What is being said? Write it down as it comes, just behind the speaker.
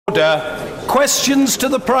Questions to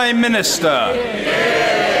the Prime Minister.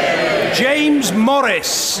 James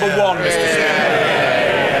Morris. For one, Mr. Speaker.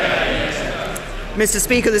 Mr.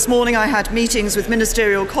 Speaker, this morning I had meetings with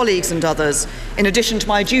ministerial colleagues and others. In addition to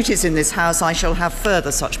my duties in this House, I shall have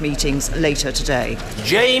further such meetings later today.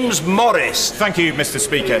 James Morris. Thank you, Mr.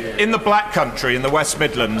 Speaker. In the Black Country, in the West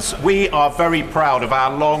Midlands, we are very proud of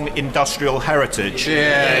our long industrial heritage.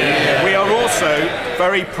 We are also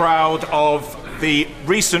very proud of the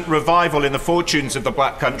recent revival in the fortunes of the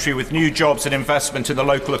Black Country with new jobs and investment in the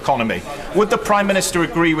local economy. Would the Prime Minister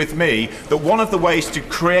agree with me that one of the ways to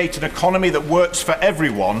create an economy that works for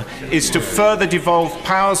everyone is to further devolve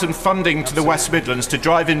powers and funding to the West Midlands to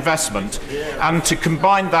drive investment, and to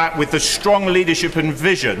combine that with the strong leadership and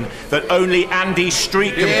vision that only Andy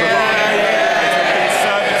Street can provide as a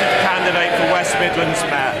Conservative candidate for West Midlands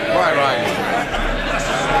Mayor? Right.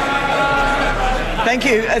 Thank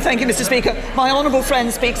you, Mr. Speaker. My honourable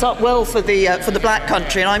friend speaks up well for the Black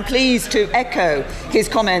Country, and I'm pleased to echo his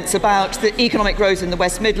comments about the economic growth in the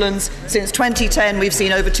West Midlands. Since 2010, we've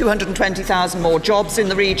seen over 220,000 more jobs in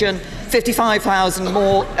the region, 55,000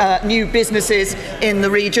 more new businesses in the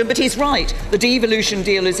region. But he's right, the devolution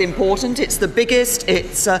deal is important. It's the biggest.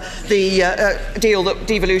 It's the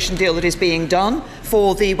devolution deal that is being done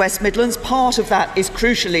for the West Midlands. Part of that is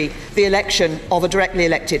crucially the election of a directly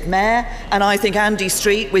elected mayor, and I think Andy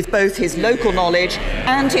Street, with both his local knowledge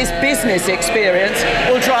and his business experience,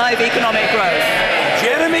 will drive economic growth.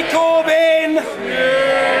 Jeremy Corbyn.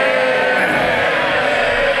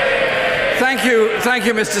 Thank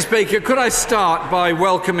you, Mr. Speaker. Could I start by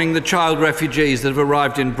welcoming the child refugees that have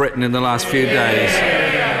arrived in Britain in the last few days?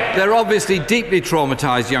 They're obviously deeply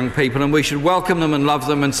traumatised young people, and we should welcome them and love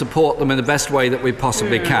them and support them in the best way that we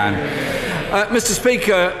possibly can. Mr.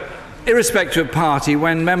 Speaker, irrespective of party,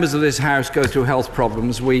 when members of this House go through health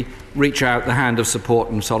problems, we reach out the hand of support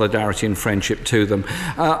and solidarity and friendship to them.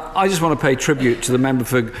 I just want to pay tribute to the member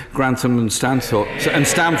for Grantham and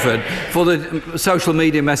Stamford for the social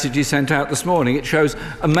media message he sent out this morning. It shows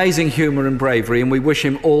amazing humour and bravery, and we wish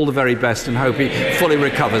him all the very best and hope he fully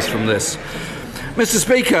recovers from this. Mr.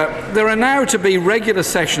 Speaker, there are now to be regular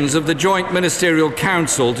sessions of the Joint Ministerial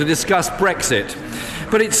Council to discuss Brexit,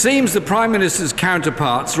 but it seems the Prime Minister's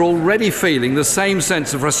counterparts are already feeling the same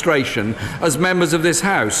sense of frustration as members of this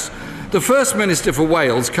House. The First Minister for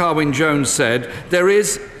Wales, Corbyn Jones, said there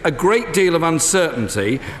is a great deal of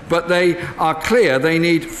uncertainty, but they are clear they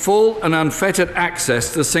need full and unfettered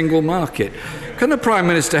access to the single market. Can the Prime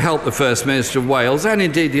Minister help the First Minister of Wales, and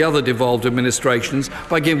indeed the other devolved administrations,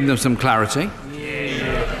 by giving them some clarity?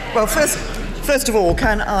 Well, first of all,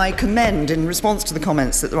 can I commend, in response to the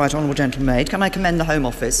comments that the Right Honourable Gentleman made, can I commend the Home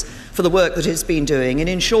Office for the work that it's been doing in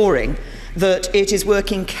ensuring that it is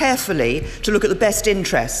working carefully to look at the best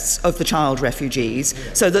interests of the child refugees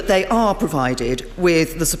so that they are provided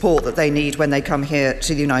with the support that they need when they come here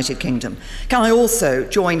to the United Kingdom. Can I also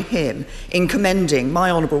join him in commending my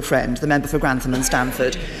honourable friend, the member for Grantham and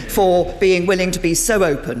Stamford, for being willing to be so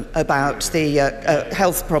open about the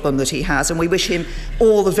health problem that he has, and we wish him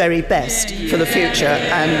all the very best for the future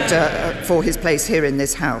and for his place here in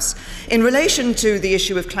this House. In relation to the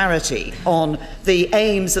issue of clarity on the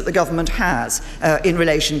aims that the government has in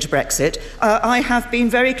relation to Brexit, I have been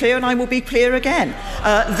very clear, and I will be clear again.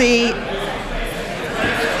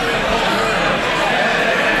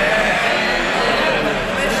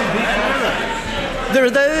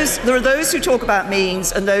 There are those who talk about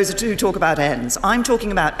means and those who talk about ends. I'm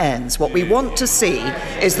talking about ends. What we want to see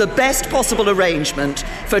is the best possible arrangement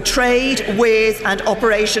for trade with and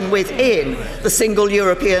operation within the single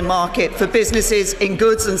European market for businesses in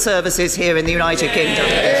goods and services here in the United Kingdom.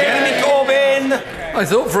 Jeremy Corbyn. I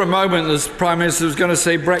thought for a moment the Prime Minister was going to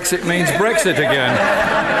say Brexit means Brexit again.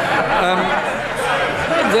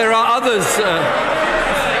 There are others...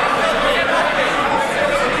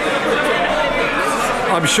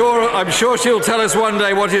 I'm sure she'll tell us one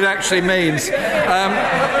day what it actually means.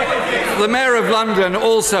 The Mayor of London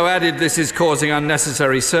also added this is causing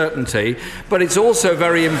unnecessary certainty, but it's also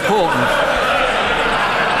very important.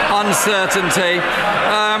 Uncertainty.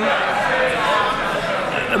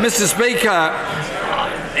 Mr. Speaker,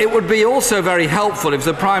 it would be also very helpful if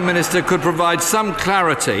the Prime Minister could provide some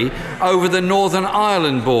clarity over the Northern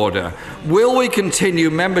Ireland border. Will we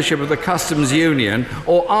continue membership of the Customs Union,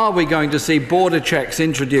 or are we going to see border checks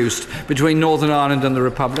introduced between Northern Ireland and the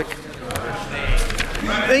Republic?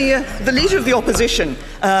 The Leader of the Opposition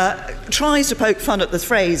tries to poke fun at the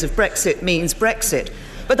phrase of Brexit means Brexit,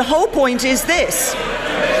 but the whole point is this.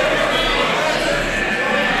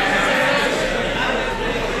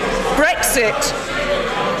 Brexit,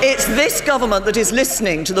 it's this government that is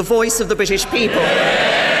listening to the voice of the British people.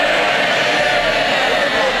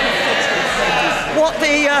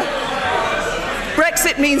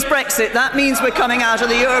 Brexit means Brexit. That means we're coming out of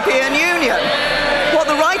the European Union. What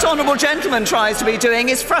the right honourable gentleman tries to be doing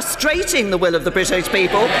is frustrating the will of the British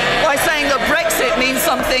people by saying that Brexit means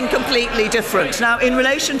something completely different. Now, in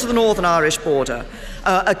relation to the Northern Irish border,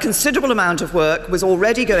 a considerable amount of work was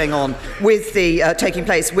already going on with taking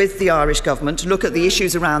place with the Irish government to look at the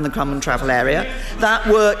issues around the common travel area. That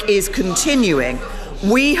work is continuing.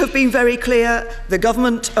 We have been very clear, the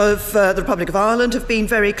government of the Republic of Ireland have been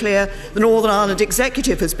very clear, the Northern Ireland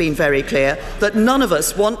Executive has been very clear that none of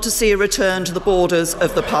us want to see a return to the borders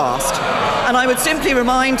of the past. And I would simply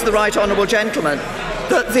remind the right honourable gentleman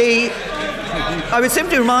that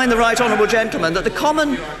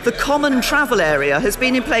the common travel area has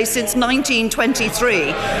been in place since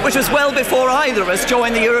 1923, which was well before either of us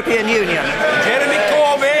joined the European Union. Jeremy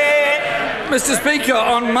Corbyn! Mr. Speaker,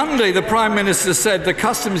 on Monday the Prime Minister said the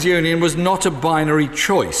customs union was not a binary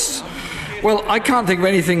choice. Well, I can't think of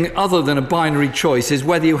anything other than a binary choice is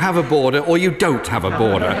whether you have a border or you don't have a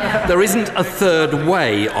border. There isn't a third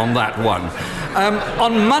way on that one.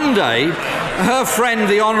 On Monday, her friend,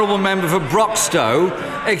 the Honourable Member for Broxtowe,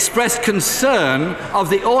 expressed concern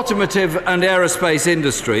of the automotive and aerospace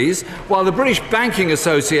industries, while the British Banking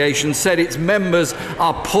Association said its members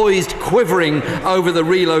are poised quivering over the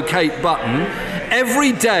relocate button.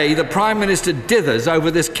 Every day the Prime Minister dithers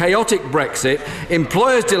over this chaotic Brexit,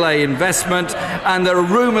 employers delay investment, and there are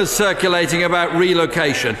rumours circulating about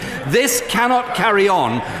relocation. This cannot carry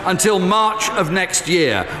on until March of next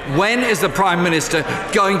year. When is the Prime Minister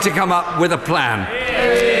going to come up with a plan?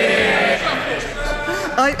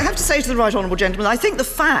 I have to say to the right honourable gentleman, I think the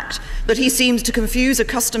fact that he seems to confuse a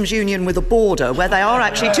customs union with a border, where they are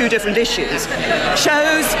actually two different issues,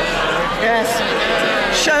 shows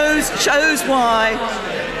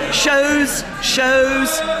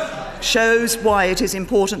why it is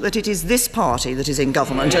important that it is this party that is in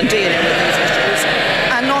government and dealing with these issues,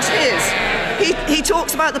 and not his. He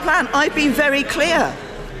talks about the plan. I've been very clear.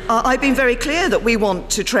 That we want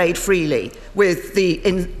to trade freely with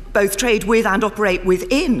both trade with and operate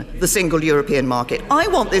within the single European market. I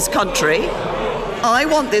want this country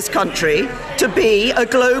to be a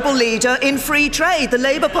global leader in free trade. The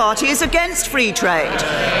Labour Party is against free trade.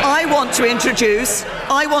 I want to introduce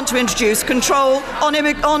control on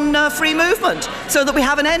free movement so that we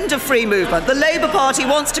have an end of free movement. The Labour Party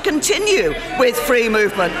wants to continue with free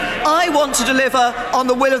movement. I want to deliver on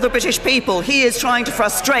the will of the British people. He is trying to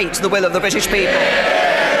frustrate the will of the British people.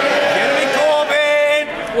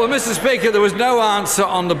 Well, Mr. Speaker, there was no answer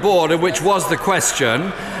on the border, which was the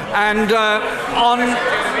question. And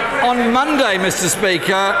on Monday, Mr.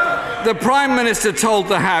 Speaker, the Prime Minister told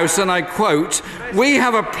the House, and I quote, "We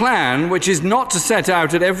have a plan which is not to set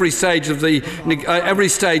out at every stage of the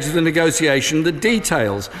negotiation the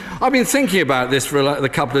details." I've been thinking about this for a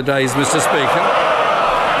couple of days, Mr. Speaker,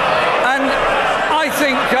 and I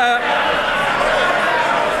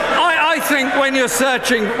think when you're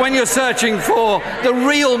searching for the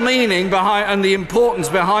real meaning behind and the importance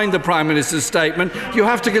behind the Prime Minister's statement, you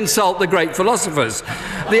have to consult the great philosophers.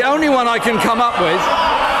 The only one I can come up with.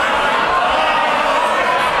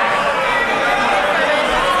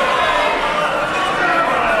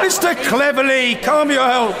 Mr. Cleverly, calm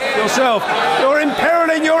yourself. You're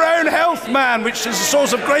imperiling your own health, man, which is a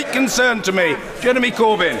source of great concern to me. Jeremy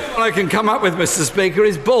Corbyn. All I can come up with, Mr. Speaker,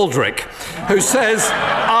 is Baldrick, who says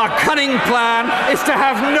our cunning plan is to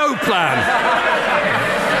have no plan.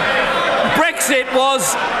 Brexit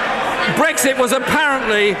was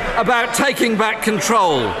apparently about taking back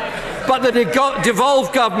control. But the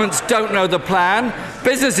devolved governments don't know the plan,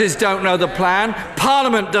 businesses don't know the plan,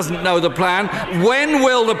 Parliament doesn't know the plan. When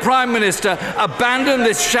will the Prime Minister abandon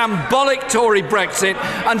this shambolic Tory Brexit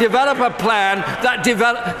and develop a plan that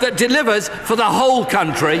delivers for the whole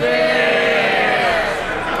country?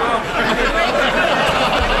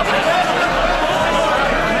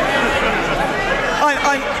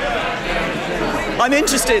 I'm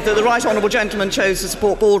interested that the right honourable gentleman chose to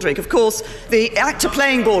support Baldrick. Of course, the actor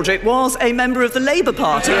playing Baldrick was a member of the Labour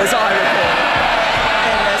Party, as I recall.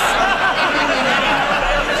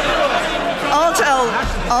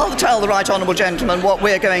 I'll tell the right honourable gentleman what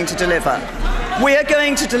we're going to deliver. We are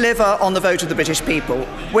going to deliver on the vote of the British people.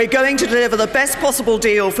 We're going to deliver the best possible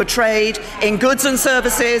deal for trade in goods and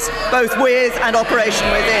services, both with and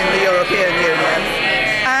operation within the European Union.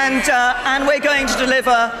 And we're going to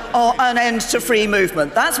deliver an end to free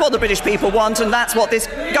movement. That's what the British people want, and that's what this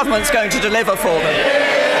government's going to deliver for them.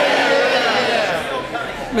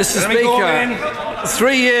 Mr. Speaker,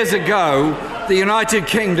 3 years ago, the United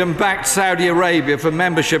Kingdom backed Saudi Arabia for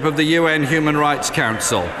membership of the UN Human Rights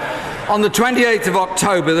Council. On the 28th of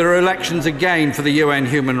October, there are elections again for the UN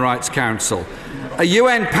Human Rights Council. A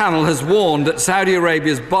UN panel has warned that Saudi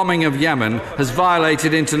Arabia's bombing of Yemen has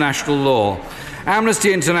violated international law.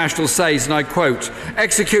 Amnesty International says, and I quote,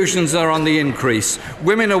 "Executions are on the increase,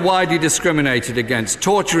 women are widely discriminated against,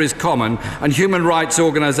 torture is common, and human rights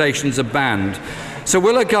organisations are banned." So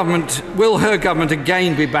will her government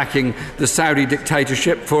again be backing the Saudi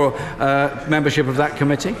dictatorship for membership of that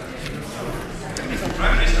committee?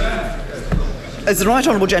 As the Right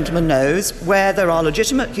Honourable Gentleman knows, where there are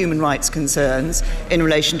legitimate human rights concerns in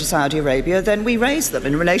relation to Saudi Arabia, then we raise them.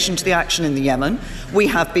 In relation to the action in the Yemen, we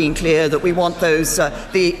have been clear that we want those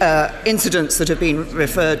incidents that have been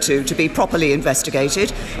referred to be properly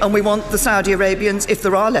investigated, and we want the Saudi Arabians, if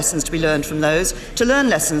there are lessons to be learned from those, to learn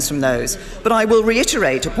lessons from those. But I will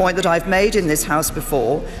reiterate a point that I've made in this House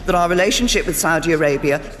before, that our relationship with Saudi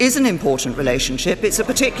Arabia is an important relationship. It's a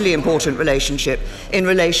particularly important relationship in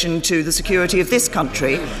relation to the security of this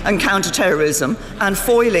country and counter-terrorism and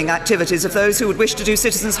foiling activities of those who would wish to do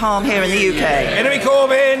citizens harm here in the UK. Enemy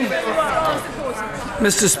Corbyn!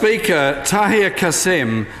 Mr. Speaker, Tahir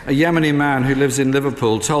Qasim, a Yemeni man who lives in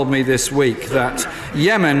Liverpool, told me this week that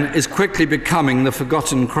Yemen is quickly becoming the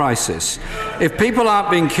forgotten crisis. If people aren't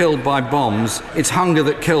being killed by bombs, it's hunger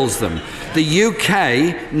that kills them. The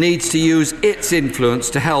UK needs to use its influence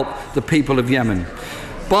to help the people of Yemen.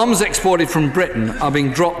 Bombs exported from Britain are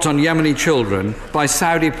being dropped on Yemeni children by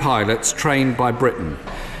Saudi pilots trained by Britain.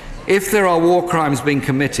 If there are war crimes being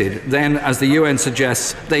committed, then, as the UN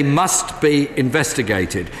suggests, they must be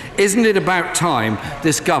investigated. Isn't it about time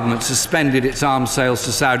this government suspended its arms sales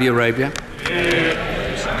to Saudi Arabia?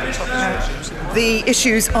 The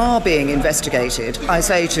issues are being investigated, I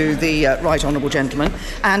say to the Right Honourable Gentleman,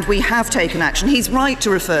 and we have taken action. He's right to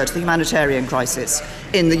refer to the humanitarian crisis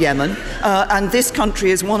in the Yemen, and this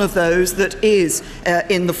country is one of those that is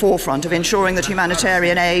in the forefront of ensuring that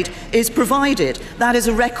humanitarian aid is provided. That is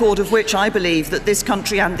a record of which I believe that this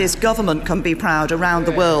country and this government can be proud around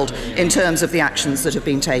the world in terms of the actions that have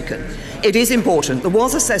been taken. It is important. There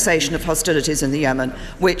was a cessation of hostilities in the Yemen,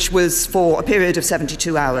 which was for a period of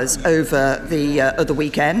 72 hours over the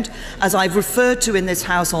weekend. As I've referred to in this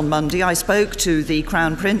House on Monday, I spoke to the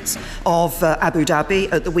Crown Prince of Abu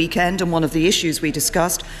Dhabi at the weekend, and one of the issues we discussed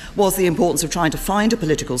was the importance of trying to find a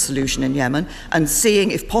political solution in Yemen and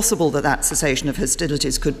seeing, if possible, that cessation of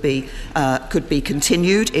hostilities could be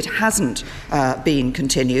continued. It hasn't been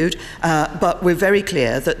continued, but we're very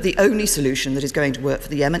clear that the only solution that is going to work for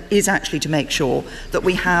the Yemen is actually to make sure that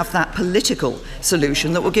we have that political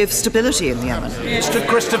solution that will give stability in the Yemen. Mr.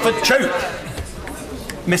 Christopher Chope.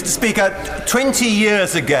 Mr. Speaker, 20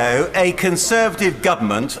 years ago, a Conservative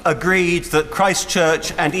government agreed that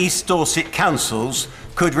Christchurch and East Dorset councils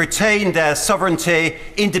could retain their sovereignty,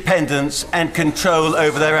 independence and control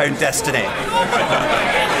over their own destiny.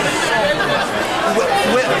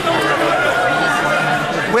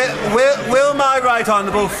 Will my right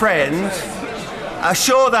honourable friend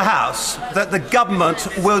assure the House that the government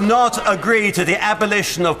will not agree to the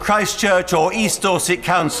abolition of Christchurch or East Dorset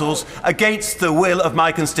councils against the will of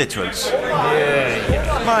my constituents?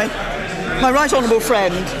 My right honourable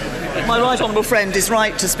friend is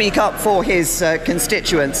right to speak up for his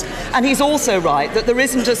constituents, and he's also right that there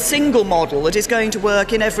isn't a single model that is going to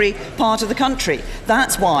work in every part of the country.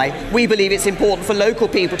 That's why we believe it's important for local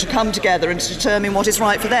people to come together and to determine what is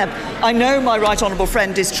right for them. I know my right honourable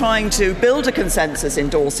friend is trying to build a consensus in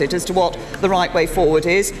Dorset as to what the right way forward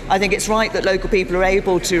is. I think it's right that local people are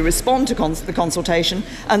able to respond to the consultation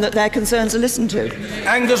and that their concerns are listened to.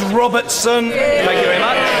 Angus Robertson. Thank you very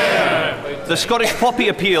much. The Scottish Poppy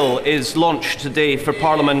Appeal is launched today for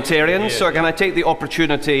parliamentarians, so can I take the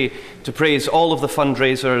opportunity to praise all of the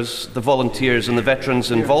fundraisers, the volunteers and the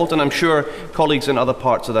veterans involved, and I'm sure colleagues in other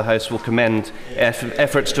parts of the House will commend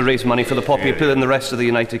efforts to raise money for the Poppy Appeal in the rest of the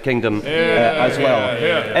United Kingdom as well.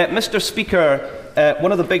 Mr. Speaker,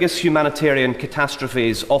 one of the biggest humanitarian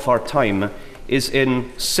catastrophes of our time is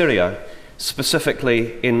in Syria,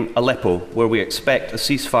 specifically in Aleppo, where we expect a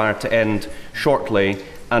ceasefire to end shortly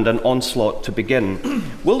and an onslaught to begin.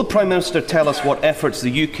 Will the Prime Minister tell us what efforts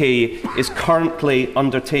the UK is currently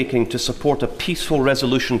undertaking to support a peaceful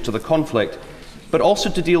resolution to the conflict, but also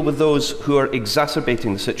to deal with those who are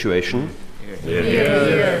exacerbating the situation?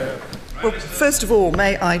 Well, first of all,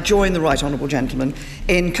 may I join the Right Honourable Gentleman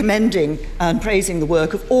in commending and praising the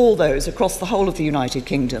work of all those across the whole of the United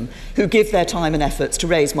Kingdom who give their time and efforts to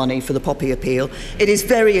raise money for the Poppy Appeal. It is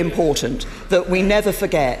very important that we never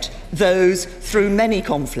forget those through many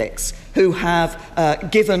conflicts who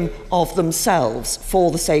have given of themselves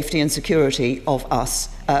for the safety and security of us.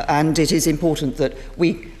 And it is important that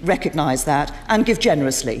we recognise that and give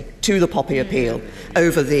generously to the poppy appeal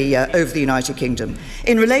over the United Kingdom.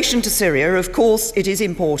 In relation to Syria, of course, it is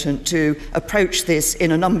important to approach this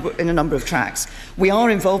in a number of tracks. We are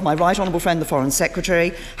involved, my right honourable friend, the Foreign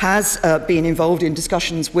Secretary, has been involved in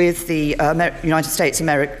discussions with the United States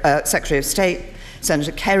Secretary of State,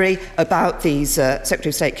 Senator Kerry, about these, Secretary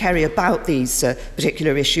of State Kerry, about these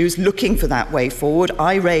particular issues, looking for that way forward.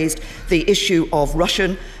 I raised the issue of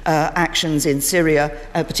Russian actions in Syria,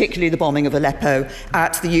 particularly the bombing of Aleppo,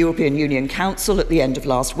 at the European Union Council at the end of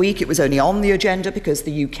last week. It was only on the agenda because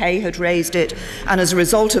the UK had raised it, and as a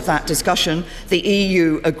result of that discussion, the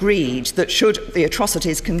EU agreed that should the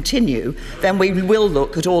atrocities continue, then we will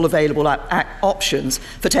look at all available options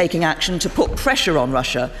for taking action to put pressure on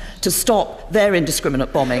Russia to stop their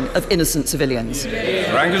indiscriminate bombing of innocent civilians.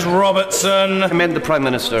 Angus Robertson. I commend the Prime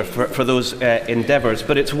Minister for those endeavours,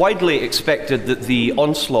 but it's widely expected that the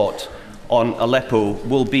onslaught on Aleppo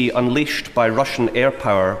will be unleashed by Russian air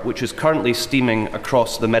power, which is currently steaming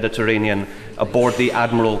across the Mediterranean aboard the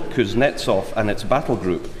Admiral Kuznetsov and its battle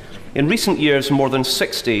group. In recent years, more than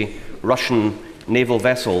 60 Russian naval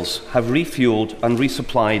vessels have refuelled and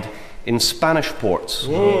resupplied in Spanish ports.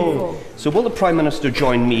 Whoa. So will the Prime Minister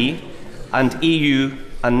join me and EU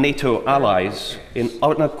and NATO allies in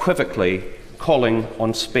unequivocally calling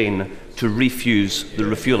on Spain to refuse the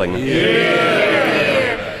refuelling?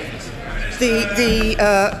 The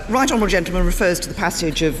right honourable gentleman refers to the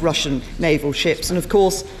passage of Russian naval ships, and of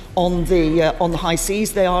course on the high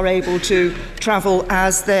seas they are able to travel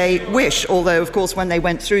as they wish, although of course when they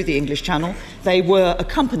went through the English Channel they were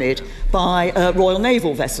accompanied by Royal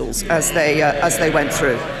Naval vessels as they went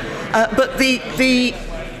through. But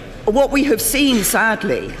what we have seen,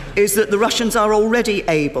 sadly, is that the Russians are already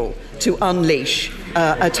able to unleash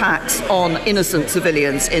attacks on innocent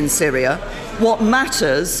civilians in Syria. What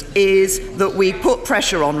matters is that we put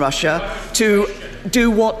pressure on Russia to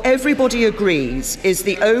do what everybody agrees is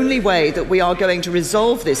the only way that we are going to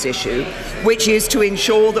resolve this issue, which is to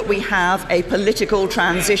ensure that we have a political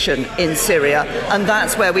transition in Syria, and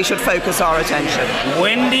that's where we should focus our attention.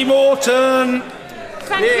 Wendy Morton.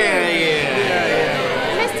 Thank you.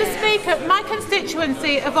 Mr. Speaker, my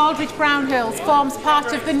constituency of Aldridge Brownhills forms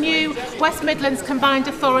part of the new West Midlands Combined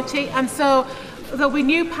Authority, and so there'll be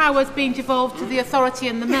new powers being devolved to the authority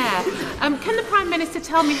and the mayor. Can the Prime Minister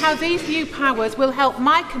tell me how these new powers will help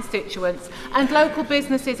my constituents and local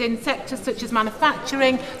businesses in sectors such as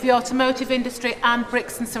manufacturing, the automotive industry and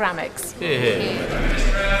bricks and ceramics?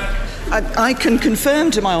 I can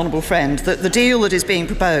confirm to my honourable friend that the deal that is being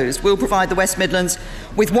proposed will provide the West Midlands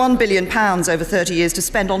with £1 billion over 30 years to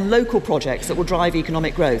spend on local projects that will drive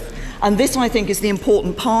economic growth. And this, I think, is the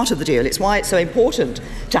important part of the deal. It's why it's so important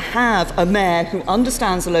to have a mayor who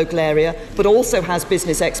understands the local area but also has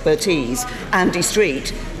business expertise, Andy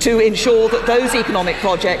Street, to ensure that those economic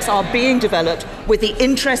projects are being developed with the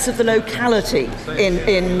interests of the locality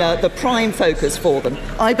in the prime focus for them.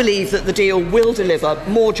 I believe that the deal will deliver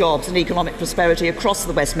more jobs and economic prosperity across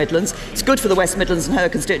the West Midlands. It's good for the West Midlands and her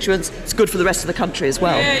constituents. It's good for the rest of the country as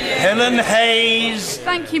well. Helen Hayes.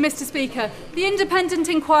 Thank you, Mr. Speaker. The independent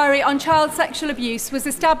inquiry on child sexual abuse was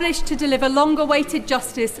established to deliver long-awaited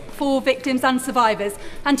justice for victims and survivors,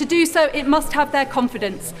 and to do so it must have their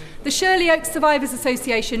confidence. The Shirley Oaks Survivors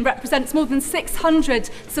Association represents more than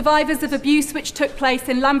 600 survivors of abuse which took place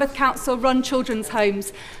in Lambeth Council-run children's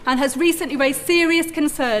homes, and has recently raised serious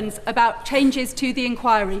concerns about changes to the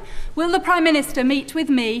inquiry. Will the Prime Minister meet with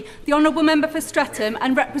me, the Honourable Member for Streatham,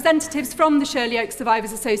 and representatives from the Shirley Oaks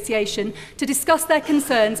Survivors Association to discuss their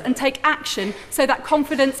concerns and take action so that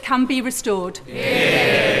confidence can be restored?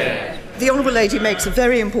 Yeah. The Honourable Lady makes a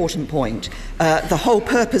very important point. The whole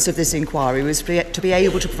purpose of this inquiry was to be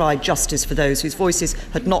able to provide justice for those whose voices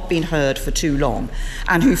had not been heard for too long,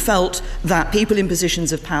 and who felt that people in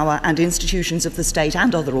positions of power and institutions of the state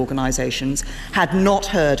and other organisations had not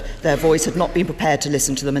heard their voice, had not been prepared to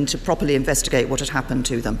listen to them and to properly investigate what had happened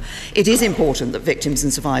to them. It is important that victims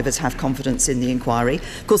and survivors have confidence in the inquiry.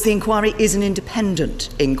 Of course, the inquiry is an independent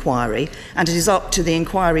inquiry, and it is up to the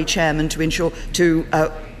inquiry chairman to ensure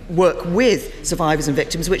work with survivors and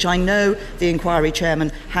victims, which I know the inquiry chairman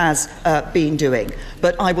has been doing.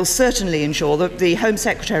 But I will certainly ensure that the Home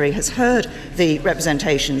Secretary has heard the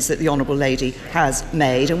representations that the Honourable Lady has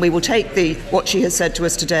made, and we will take what she has said to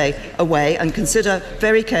us today away and consider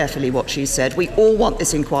very carefully what she said. We all want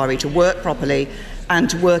this inquiry to work properly and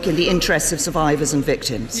to work in the interests of survivors and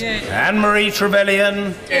victims. Yeah. Anne-Marie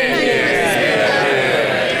Trevelyan.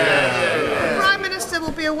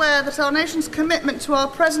 Will be aware aware that our nation's commitment to our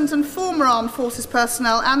present and former armed forces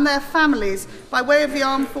personnel and their families by way of the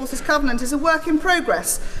Armed Forces Covenant is a work in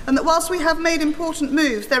progress, and that whilst we have made important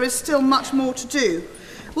moves, there is still much more to do?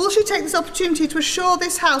 Will she take this opportunity to assure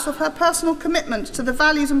this House of her personal commitment to the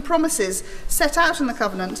values and promises set out in the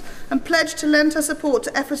Covenant, and pledge to lend her support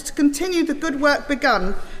to efforts to continue the good work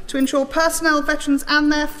begun to ensure personnel, veterans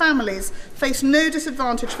and their families face no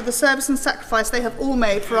disadvantage for the service and sacrifice they have all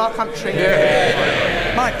made for our country?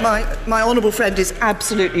 My honourable friend is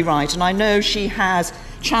absolutely right, and I know she has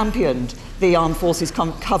championed the Armed Forces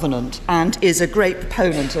Covenant and is a great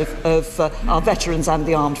proponent of our veterans and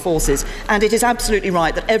the armed forces. And it is absolutely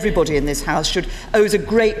right that everybody in this House owes a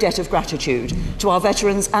great debt of gratitude to our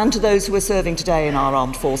veterans and to those who are serving today in our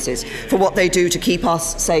armed forces for what they do to keep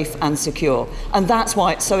us safe and secure. And that's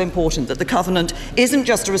why it's so important that the Covenant isn't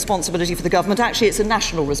just a responsibility for the government, actually it's a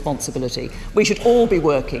national responsibility. We should all be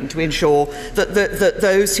working to ensure that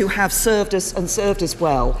those who have served us and served us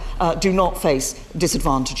well do not face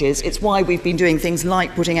disadvantages. It's why we've been doing things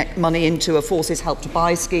like putting money into a Forces Help to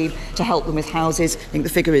Buy scheme to help them with houses. I think the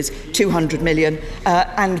figure is 200 million,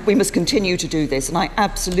 and we must continue to do this, and I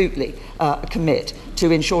absolutely commit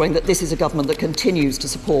to ensuring that this is a government that continues to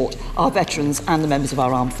support our veterans and the members of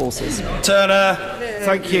our armed forces. Turner.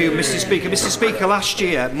 Thank you, Mr. Speaker. Mr. Speaker, last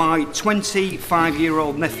year my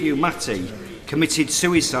 25-year-old nephew Matty committed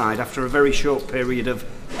suicide after a very short period of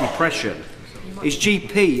depression. His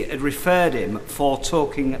GP had referred him for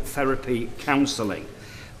talking therapy counselling,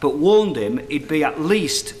 but warned him it'd be at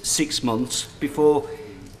least 6 months before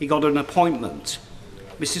he got an appointment.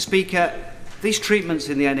 Mr. Speaker, these treatments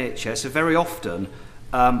in the NHS are very often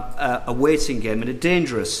a waiting game, and a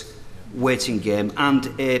dangerous waiting game, and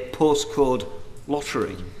a postcode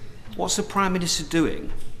lottery. What's the Prime Minister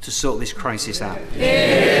doing to sort this crisis out?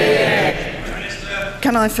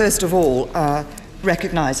 Can I first of all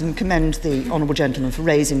recognise and commend the honourable gentleman for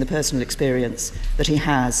raising the personal experience that he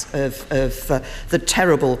has of the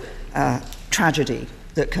terrible tragedy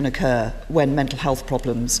that can occur when mental health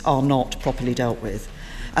problems are not properly dealt with.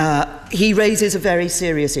 He raises a very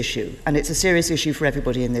serious issue, and it's a serious issue for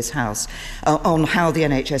everybody in this House, on how the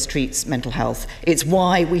NHS treats mental health. It's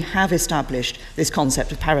why we have established this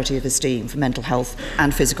concept of parity of esteem for mental health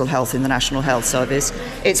and physical health in the National Health Service.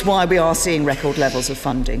 It's why we are seeing record levels of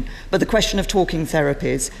funding. But the question of talking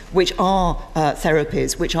therapies, which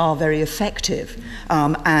are very effective,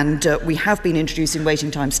 and we have been introducing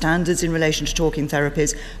waiting time standards in relation to talking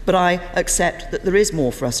therapies, but I accept that there is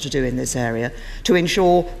more for us to do in this area to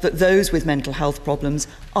ensure that those with mental health problems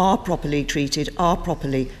are properly treated, are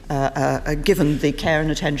properly given the care and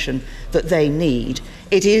attention that they need.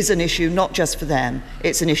 It is an issue not just for them,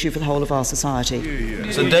 it's an issue for the whole of our society.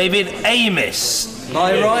 Sir David Amis.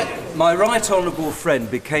 My right honourable friend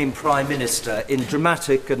became Prime Minister in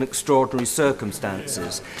dramatic and extraordinary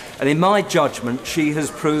circumstances, and in my judgment she has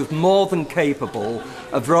proved more than capable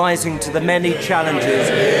of rising to the many challenges which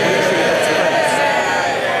she has faced.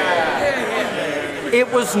 It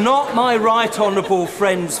was not my right honourable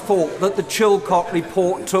friend's fault that the Chilcot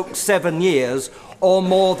report took 7 years, or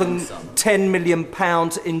more than £10 million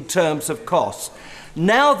in terms of costs.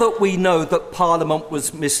 Now that we know that Parliament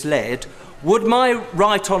was misled, would my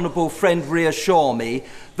right honourable friend reassure me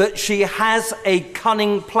that she has a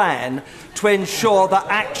cunning plan to ensure that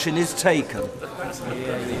action is taken?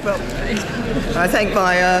 Well, I thank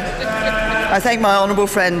my honourable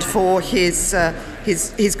friend for his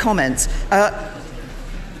comments.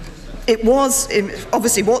 It was,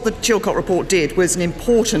 obviously, what the Chilcot report did was an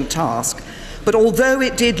important task, but although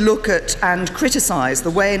it did look at and criticise the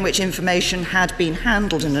way in which information had been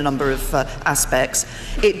handled in a number of aspects,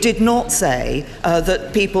 it did not say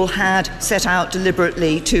that people had set out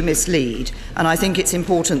deliberately to mislead, and I think it's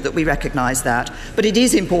important that we recognise that. But it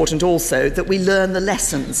is important also that we learn the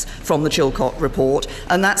lessons from the Chilcot report,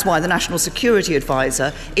 and that's why the National Security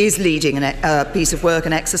Advisor is leading a piece of work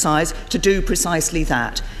and exercise to do precisely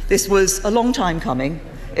that. This was a long time coming.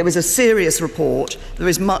 It was a serious report. There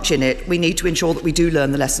is much in it. We need to ensure that we do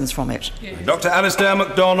learn the lessons from it. Dr. Alistair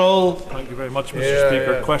MacDonald. Thank you very much, Mr.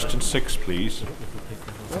 Speaker. Question 6, please.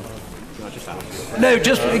 No,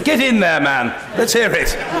 just get in there, man. Let's hear it.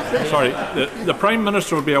 Sorry. The Prime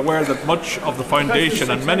Minister will be aware that much of the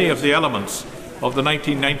foundation and many of the elements of the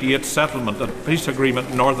 1998 settlement and peace agreement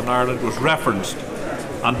in Northern Ireland was referenced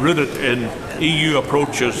and rooted in EU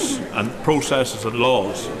approaches and processes and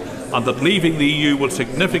laws, and that leaving the EU will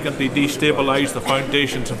significantly destabilise the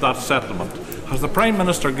foundations of that settlement. Has the Prime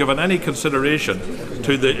Minister given any consideration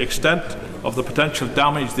to the extent of the potential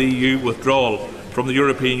damage the EU withdrawal from the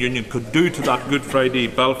European Union could do to that Good Friday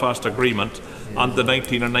Belfast Agreement and the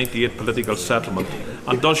 1998 political settlement?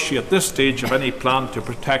 And does she at this stage have any plan to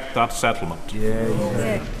protect that settlement?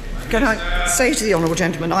 Can I say to the honourable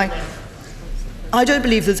gentleman, I don't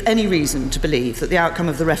believe there's any reason to believe that the outcome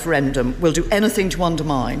of the referendum will do anything to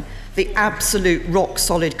undermine the absolute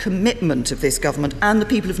rock-solid commitment of this government and the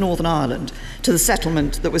people of Northern Ireland to the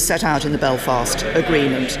settlement that was set out in the Belfast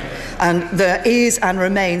Agreement. And there is and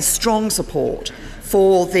remains strong support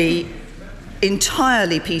for the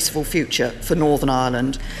entirely peaceful future for Northern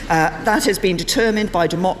Ireland. That has been determined by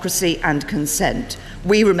democracy and consent.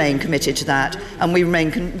 We remain committed to that, and we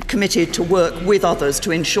remain committed to work with others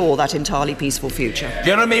to ensure that entirely peaceful future.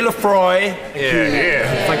 Jeremy Lefroy.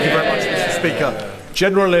 Thank you very much, Mr. Speaker.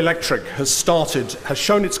 General Electric has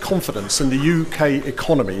shown its confidence in the UK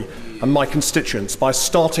economy and my constituents by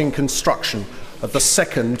starting construction of the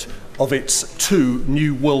second of its 2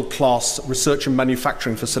 new world-class research and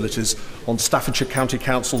manufacturing facilities on Staffordshire County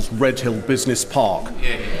Council's Redhill Business Park.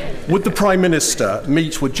 Would the Prime Minister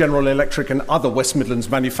meet with General Electric and other West Midlands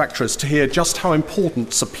manufacturers to hear just how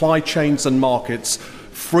important supply chains and markets,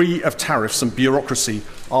 free of tariffs and bureaucracy,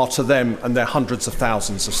 are to them and their hundreds of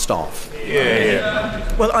thousands of staff?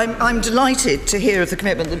 Well, I'm delighted to hear of the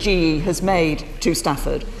commitment that GE has made to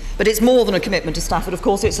Stafford. But it's more than a commitment to Stafford. Of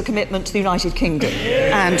course, it's a commitment to the United Kingdom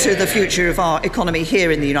and to the future of our economy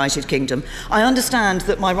here in the United Kingdom. I understand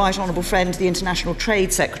that my right honourable friend, the International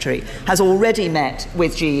Trade Secretary, has already met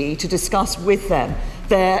with GE to discuss with them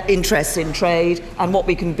their interests in trade and what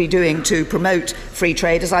we can be doing to promote free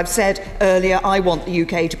trade. As I've said earlier, I want the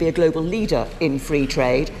UK to be a global leader in free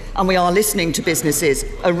trade, and we are listening to businesses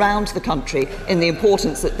around the country in the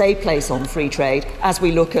importance that they place on free trade as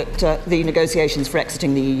we look at the negotiations for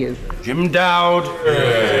exiting the EU. Jim Dowd.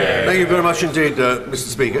 Thank you very much indeed, Mr.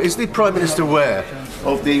 Speaker. Is the Prime Minister aware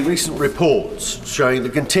of the recent reports showing the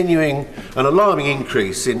continuing and alarming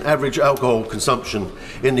increase in average alcohol consumption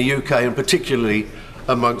in the UK, and particularly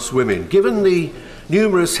amongst women? Given the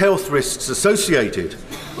numerous health risks associated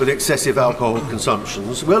with excessive alcohol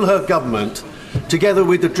consumptions, will her government, together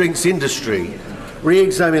with the drinks industry,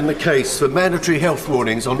 re-examine the case for mandatory health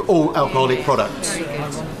warnings on all alcoholic products?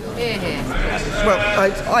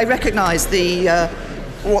 Well, I recognise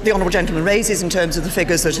what the honourable gentleman raises in terms of the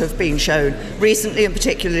figures that have been shown recently, and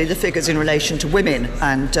particularly the figures in relation to women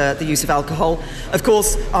and the use of alcohol. Of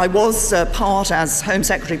course, I was as Home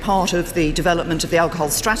Secretary, part of the development of the alcohol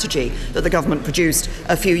strategy that the government produced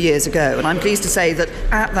a few years ago, and I'm pleased to say that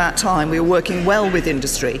at that time we were working well with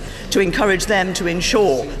industry to encourage them to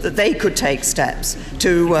ensure that they could take steps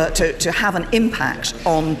to have an impact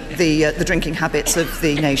on the drinking habits of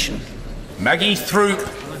the nation. Maggie Throop.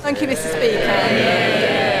 Thank you, Mr. Speaker.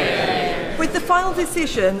 With the final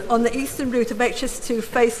decision on the eastern route of HS2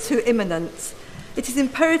 Phase 2 imminent, it is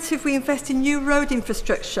imperative we invest in new road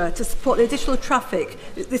infrastructure to support the additional traffic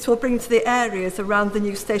this will bring to the areas around the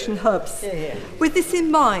new station hubs. With this in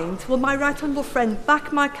mind, will my right honourable friend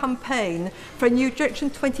back my campaign for a new Junction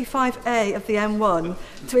 25A of the M1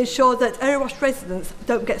 to ensure that Erewash residents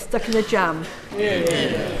don't get stuck in a jam?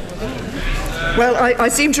 Well, I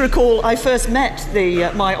seem to recall I first met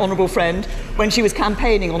my honourable friend when she was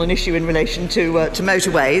campaigning on an issue in relation to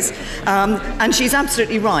motorways, and she's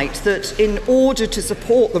absolutely right that in order to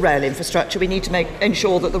support the rail infrastructure we need to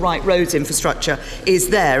ensure that the right roads infrastructure is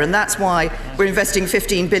there, and that's why we're investing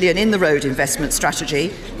 15 billion in the road investment strategy.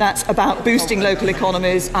 That's about boosting local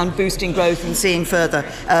economies and boosting growth and seeing further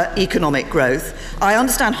economic growth. I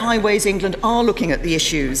understand Highways England are looking at the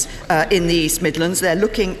issues in the East Midlands. They're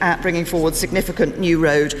looking at bringing forward significant new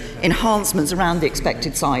road enhancements around the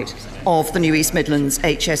expected site of the new East Midlands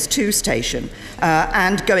HS2 station,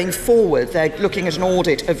 and going forward they're looking at an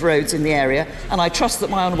audit of roads in the area, and I trust that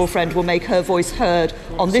my honourable friend will make her voice heard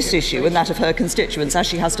on this issue and that of her constituents, as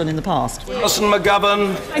she has done in the past. Alison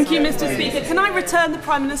McGovern. Thank you, Mr. Speaker. Can I return the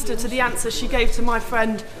Prime Minister to the answer she gave to my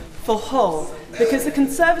friend for Hull? Because the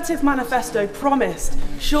Conservative manifesto promised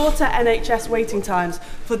shorter NHS waiting times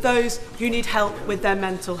for those who need help with their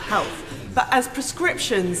mental health. But as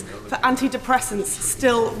prescriptions for antidepressants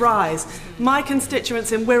still rise, my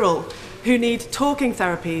constituents in Wirral who need talking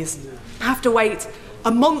therapies have to wait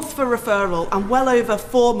a month for referral and well over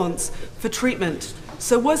 4 months for treatment.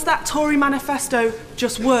 So was that Tory manifesto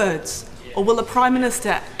just words, or will the Prime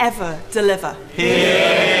Minister ever deliver?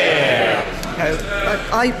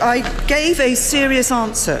 I gave a serious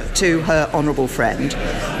answer to her honourable friend,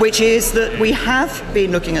 which is that we have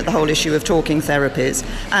been looking at the whole issue of talking therapies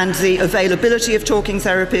and the availability of talking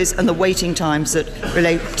therapies and the waiting times that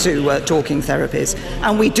relate to talking therapies.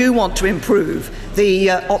 And we do want to improve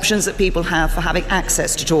the options that people have for having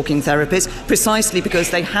access to talking therapies, precisely because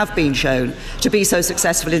they have been shown to be so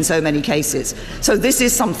successful in so many cases. So this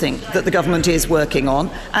is something that the government is working on,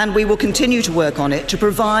 and we will continue to work on it to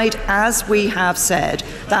provide, as we have said,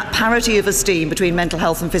 that parity of esteem between mental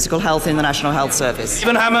health and physical health in the National Health Service.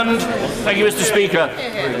 Stephen Hammond. Thank you, Mr. Speaker.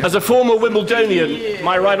 As a former Wimbledonian,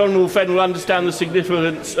 my right honourable friend will understand the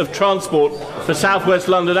significance of transport for South West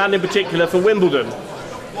London and in particular for Wimbledon.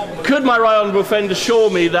 Could my right honourable friend assure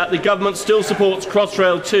me that the government still supports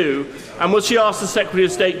Crossrail 2, and will she ask the Secretary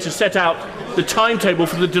of State to set out the timetable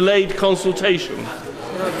for the delayed consultation?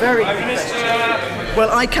 Very good question. Well,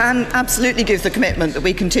 I can absolutely give the commitment that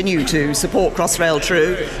we continue to support Crossrail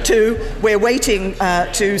 2. We're waiting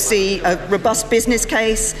to see a robust business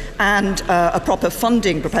case and a proper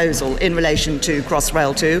funding proposal in relation to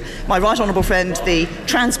Crossrail 2. My right honourable friend, the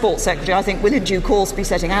Transport Secretary, I think will in due course be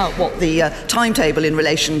setting out what the timetable in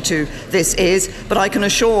relation to this is, but I can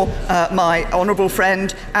assure my honourable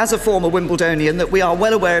friend, as a former Wimbledonian, that we are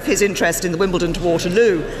well aware of his interest in the Wimbledon to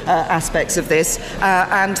Waterloo aspects of this,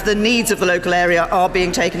 and the needs of the local area are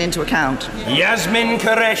being taken into account. Yasmin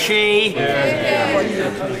Qureshi.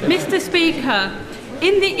 Mr. Speaker,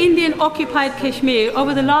 in the Indian-occupied Kashmir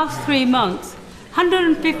over the last 3 months,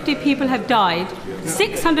 150 people have died,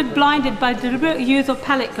 600 blinded by deliberate use of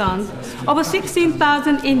pellet guns, over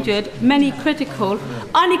 16,000 injured, many critical,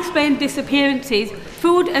 unexplained disappearances,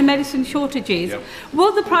 food and medicine shortages.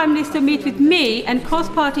 Will the Prime Minister meet with me and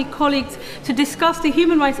cross-party colleagues to discuss the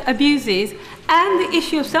human rights abuses and the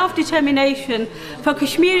issue of self-determination for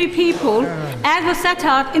Kashmiri people as was set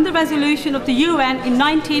out in the resolution of the UN in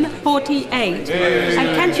 1948?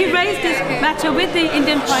 And can she raise this matter with the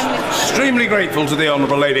Indian Prime Minister? Extremely grateful to the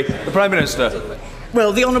Honourable Lady. The Prime Minister.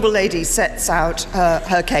 Well, the Honourable Lady sets out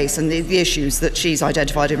her case and the issues that she's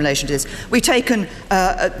identified in relation to this. We've taken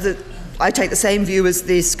I take the same view as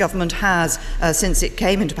this government has since it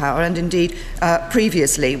came into power, and indeed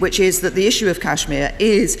previously, which is that the issue of Kashmir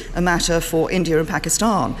is a matter for India and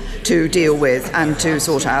Pakistan to deal with and to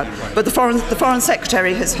sort out. But the Foreign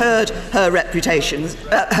Secretary has heard her representations,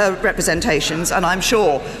 and I'm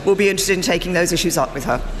sure will be interested in taking those issues up with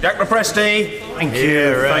her. Jack Presti. Thank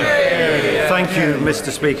you. Thank you,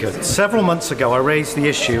 Mr. Speaker. Several months ago, I raised the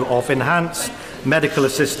issue of enhanced medical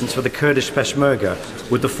assistance for the Kurdish Peshmerga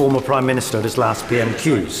with the former Prime Minister at his last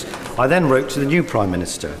PMQs. I then wrote to the new Prime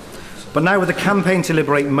Minister. But now with the campaign to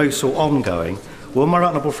liberate Mosul ongoing, will my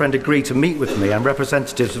honourable friend agree to meet with me and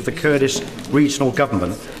representatives of the Kurdish regional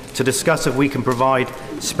government to discuss if we can provide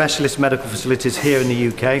specialist medical facilities here in the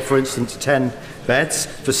UK, for instance 10 beds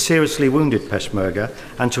for seriously wounded Peshmerga,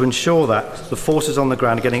 and to ensure that the forces on the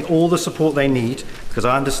ground are getting all the support they need, because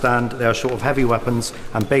I understand they are short of heavy weapons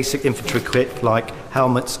and basic infantry kit like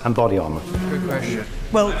helmets and body armour. Good question.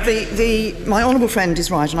 Well, my honourable friend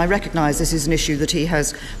is right, and I recognise this is an issue that he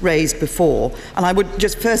has raised before. And I would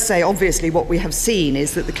just first say, obviously, what we have seen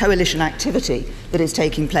is that the coalition activity that is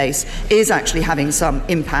taking place is actually having some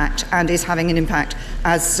impact, and is having an impact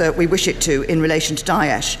as we wish it to in relation to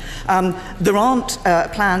Daesh. There aren't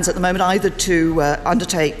plans at the moment either to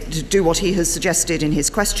undertake to do what he has suggested in his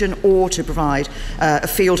question, or to provide a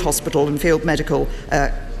field hospital and field medical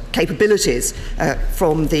capabilities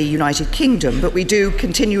from the United Kingdom, but we do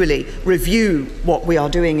continually review what we are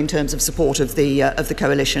doing in terms of support of the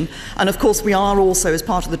coalition. And of course we are also, as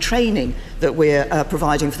part of the training that we're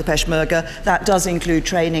providing for the Peshmerga, that does include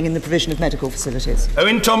training in the provision of medical facilities.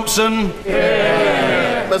 Owen Thompson.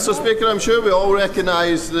 Mr. Speaker, I'm sure we all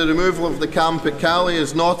recognise the removal of the camp at Calais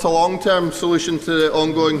is not a long-term solution to the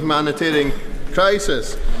ongoing humanitarian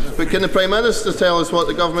crisis. But can the Prime Minister tell us what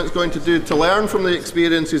the government is going to do to learn from the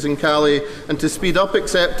experiences in Calais and to speed up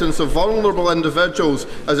acceptance of vulnerable individuals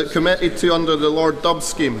as it committed to under the Lord Dubs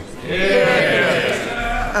scheme?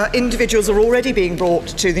 Individuals are already being brought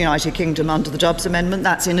to the United Kingdom under the Dubs Amendment.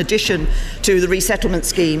 That's in addition to the resettlement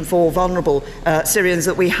scheme for vulnerable Syrians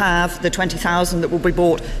that we have, the 20,000 that will be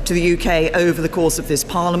brought to the UK over the course of this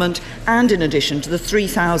Parliament, and in addition to the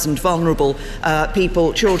 3,000 vulnerable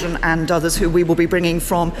people, children and others who we will be bringing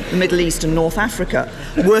from the Middle East and North Africa,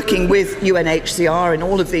 working with UNHCR in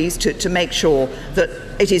all of these to make sure that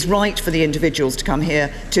it is right for the individuals to come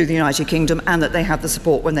here to the United Kingdom and that they have the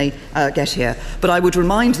support when they get here. But I would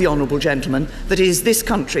remind remind the honourable gentleman that it is this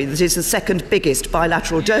country that is the second biggest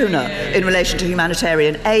bilateral donor in relation to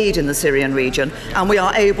humanitarian aid in the Syrian region, and we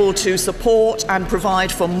are able to support and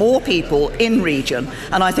provide for more people in region,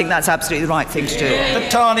 and I think that's absolutely the right thing to do.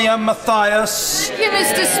 Tanya Mathias. Thank you,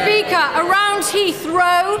 Mr. Speaker. Around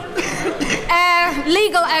Heathrow,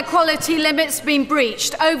 legal air quality limits have been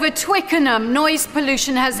breached. Over Twickenham, noise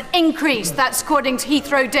pollution has increased. That's according to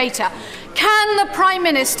Heathrow data. Can the Prime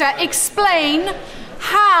Minister explain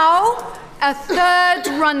how a third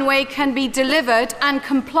runway can be delivered and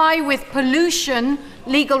comply with pollution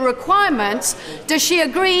legal requirements? Does she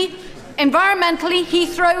agree environmentally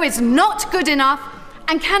Heathrow is not good enough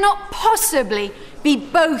and cannot possibly be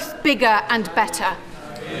both bigger and better?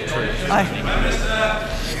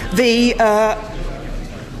 The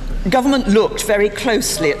government looked very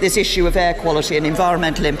closely at this issue of air quality and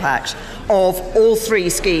environmental impact of all three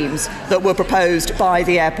schemes that were proposed by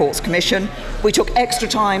the Airports Commission. We took extra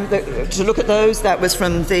time to look at those. That was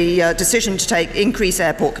from the decision to increase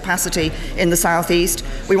airport capacity in the southeast.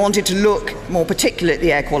 We wanted to look more particularly at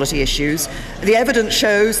the air quality issues. The evidence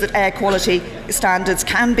shows that air quality standards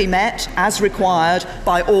can be met as required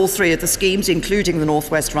by all three of the schemes, including the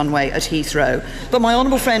Northwest Runway at Heathrow. But my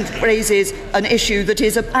honourable friend raises an issue that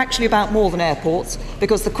is actually about more than airports,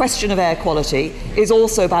 because the question of air quality is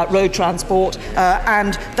also about road transport,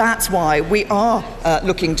 and that's why we are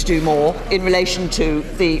looking to do more in relation to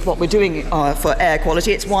what we're doing for air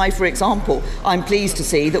quality. It's why, for example, I'm pleased to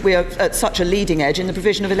see that we are at such a leading edge in the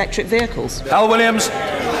provision of electric vehicles. Al Williams.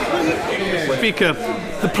 Speaker,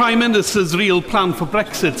 the Prime Minister's real plan for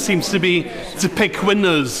Brexit seems to be to pick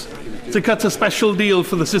winners, to cut a special deal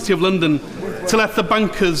for the City of London, to let the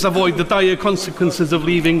bankers avoid the dire consequences of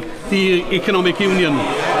leaving the economic union.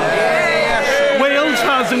 Wales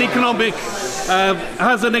has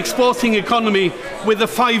an exporting economy with a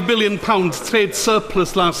 £5 billion trade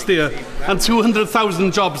surplus last year and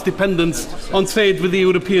 200,000 jobs dependent on trade with the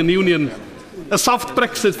European Union. A soft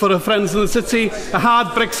Brexit for her friends in the city, a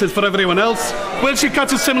hard Brexit for everyone else. Will she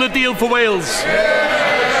cut a similar deal for Wales?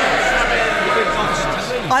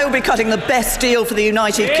 I will be cutting the best deal for the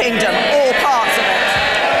United Kingdom, all parts of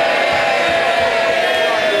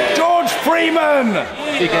it. George Freeman!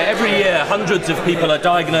 Speaker, every year hundreds of people are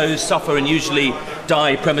diagnosed, suffer and usually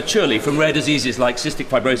die prematurely from rare diseases like cystic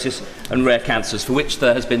fibrosis and rare cancers for which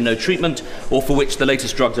there has been no treatment or for which the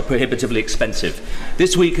latest drugs are prohibitively expensive.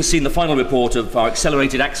 This week has seen the final report of our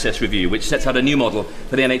Accelerated Access Review, which sets out a new model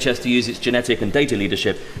for the NHS to use its genetic and data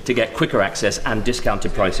leadership to get quicker access and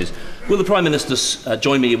discounted prices. Will the Prime Minister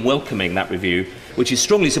join me in welcoming that review, which is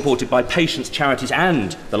strongly supported by patients, charities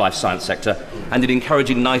and the life science sector, and in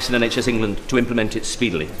encouraging NICE and NHS England to implement it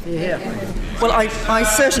speedily? Well, I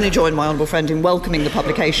certainly join my honourable friend in welcoming the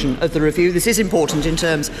publication of the review. This is important in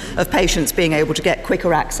terms of patients being able to get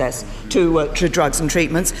quicker access to drugs and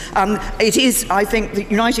treatments. It is, I think, the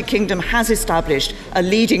United Kingdom has established a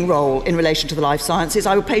leading role in relation to the life sciences.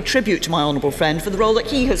 I would pay tribute to my honourable friend for the role that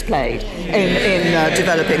he has played in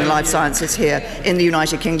developing life sciences here in the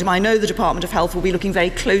United Kingdom. I know the Department of Health will be looking very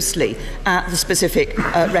closely at the specific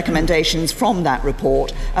recommendations from that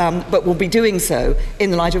report, but will be doing so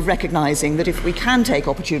in the light of recognising that if we can take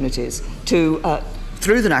opportunities to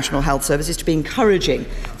through the National Health Services to be encouraging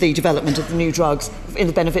the development of the new drugs in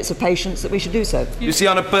the benefits of patients, that we should do so.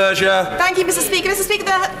 Luciana Berger. Thank you, Mr. Speaker. Mr. Speaker,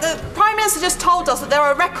 the Prime Minister just told us that there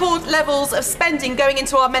are record levels of spending going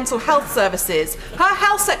into our mental health services. Her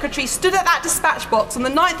Health Secretary stood at that dispatch box on the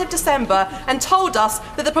 9th of December and told us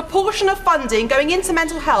that the proportion of funding going into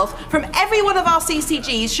mental health from every one of our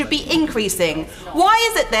CCGs should be increasing. Why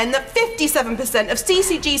is it then that 57% of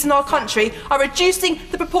CCGs in our country are reducing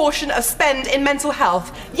the proportion of spend in mental health?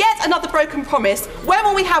 Yet another broken promise. When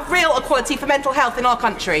will we have real equality for mental health in our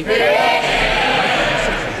country?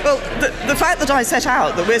 Well, the fact that I set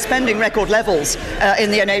out that we're spending record levels in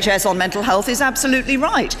the NHS on mental health is absolutely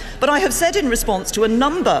right. But I have said in response to a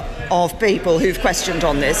number of people who've questioned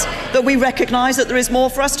on this that we recognise that there is more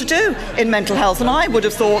for us to do in mental health, and I would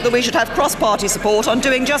have thought that we should have cross-party support on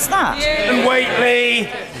doing just that. And Waitley.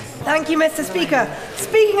 Thank you, Mr. Speaker.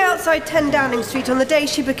 Speaking outside 10 Downing Street on the day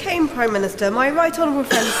she became Prime Minister, my right honourable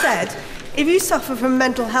friend said, if you suffer from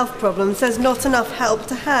mental health problems, there's not enough help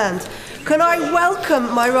to hand. Can I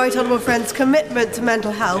welcome my right honourable friend's commitment to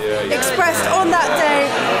mental health expressed on that day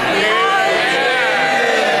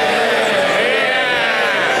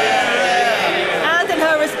and in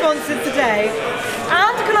her responses today?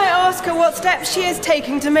 And can I ask her what steps she is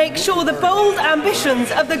taking to make sure the bold ambitions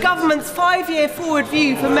of the government's 5-year forward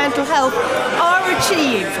view for mental health are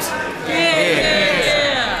achieved?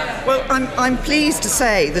 Well, I'm pleased to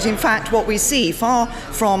say that, in fact, what we see, far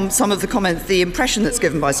from some of the comments, the impression that's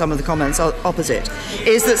given by some of the comments opposite,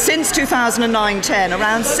 is that since 2009-10,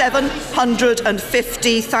 around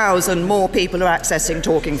 750,000 more people are accessing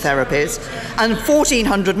talking therapies, and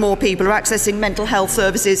 1,400 more people are accessing mental health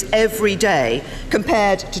services every day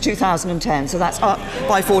compared to 2010. So that's up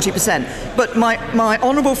by 40%. But my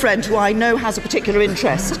honourable friend, who I know has a particular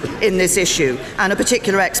interest in this issue and a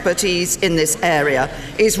particular expertise in this area,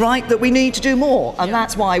 is right that we need to do more, and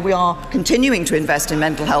that's why we are continuing to invest in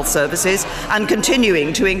mental health services and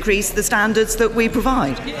continuing to increase the standards that we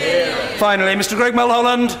provide. Finally, Mr. Greg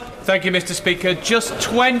Mulholland. Thank you, Mr. Speaker. Just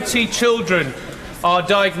 20 children are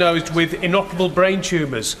diagnosed with inoperable brain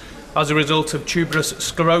tumours as a result of tuberous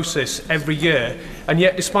sclerosis every year, and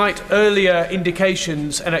yet despite earlier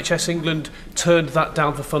indications, NHS England turned that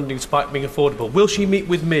down for funding despite being affordable. Will she meet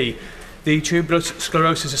with me, the Tuberous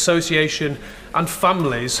Sclerosis Association and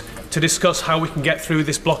families to discuss how we can get through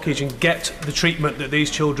this blockage and get the treatment that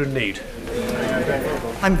these children need?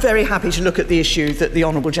 I'm very happy to look at the issue that the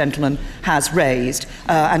honourable gentleman has raised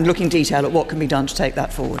and look in detail at what can be done to take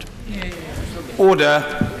that forward.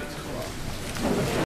 Order.